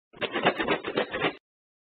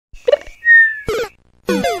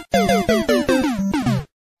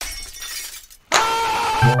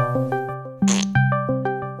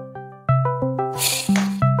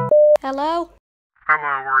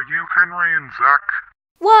and Zak?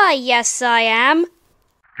 Why, yes I am.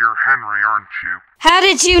 You're Henry, aren't you? How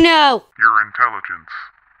did you know? Your intelligence.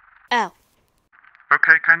 Oh.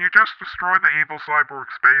 Okay, can you just destroy the Evil Cyborg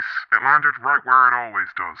space? It landed right where it always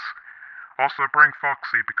does. Also bring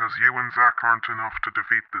Foxy because you and Zak aren't enough to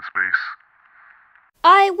defeat this base.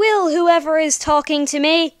 I will, whoever is talking to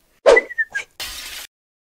me.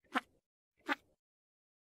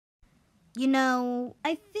 You know,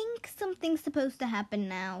 I think something's supposed to happen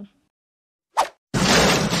now.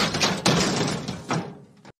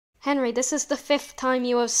 Henry, this is the 5th time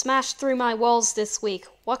you have smashed through my walls this week.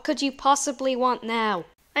 What could you possibly want now?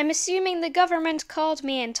 I'm assuming the government called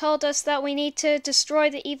me and told us that we need to destroy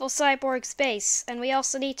the Evil Cyborg's base, and we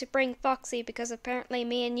also need to bring Foxy because apparently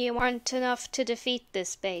me and you aren't enough to defeat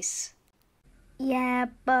this base. Yeah,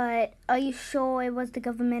 but are you sure it was the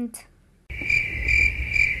government?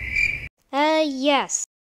 Yes.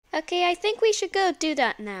 Okay, I think we should go do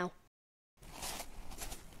that now.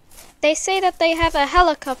 They say that they have a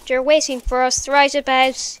helicopter waiting for us right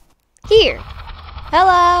about here.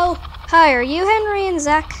 Hello. Hi, are you Henry and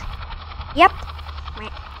Zak? Yep.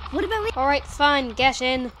 What about me? Alright, fine, get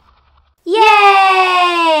in.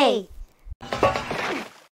 Yay!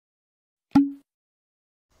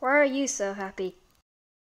 Why are you so happy?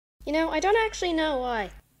 You know, I don't actually know why.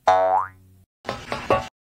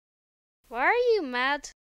 Why are you mad?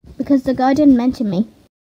 Because the guy didn't mention me.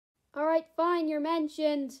 Alright, fine, you're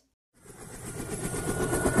mentioned.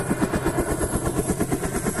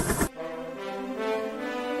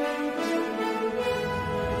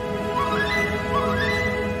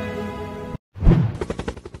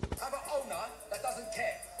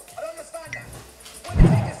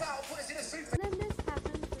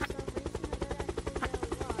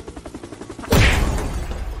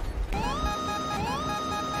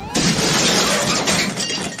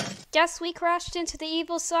 Guess we crashed into the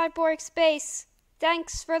Evil Cyborg space.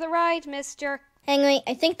 Thanks for the ride, mister. Henry,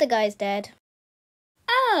 I think the guy's dead.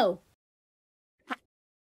 Oh!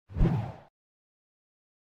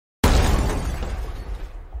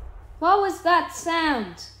 What was that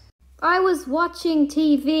sound? I was watching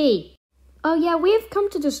TV. Oh yeah, we have come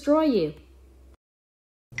to destroy you.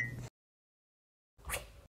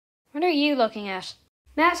 What are you looking at?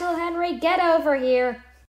 Metal Henry, get over here.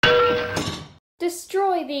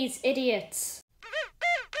 Destroy these idiots.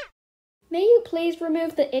 May you please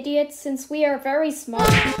remove the idiots since we are very smart.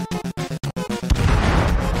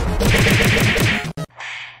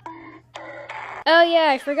 Oh yeah,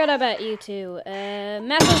 I forgot about you two.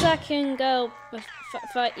 Metal Zak can go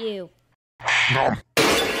fight you. No.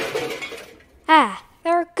 Ah,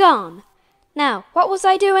 they're gone. Now, what was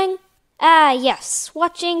I doing? Ah, yes,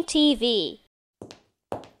 watching TV.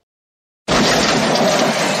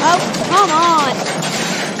 Oh, come on!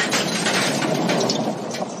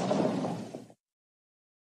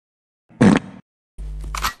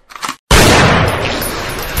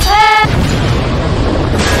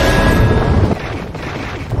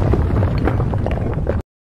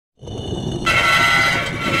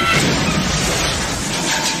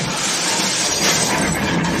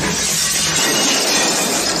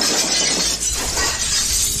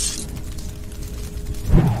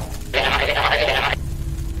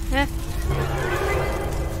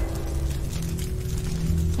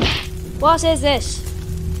 What is this?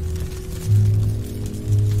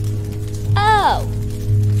 Oh!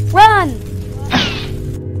 Run!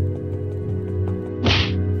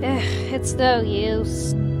 It's no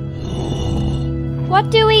use.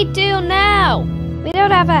 What do we do now? We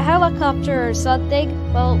don't have a helicopter or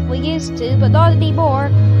something. Well, we used to, but not anymore.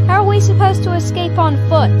 How are we supposed to escape on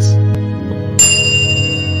foot?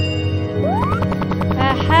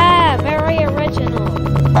 Aha! Very original.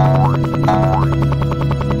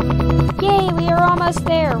 Yay, we are almost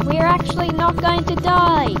there. We are actually not going to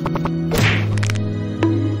die.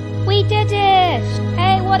 We did it!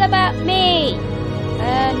 Hey, what about me?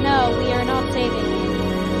 No, we are not saving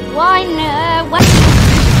you. Why no? What?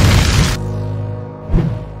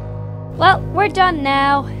 Well, we're done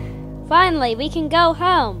now. Finally, we can go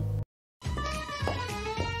home.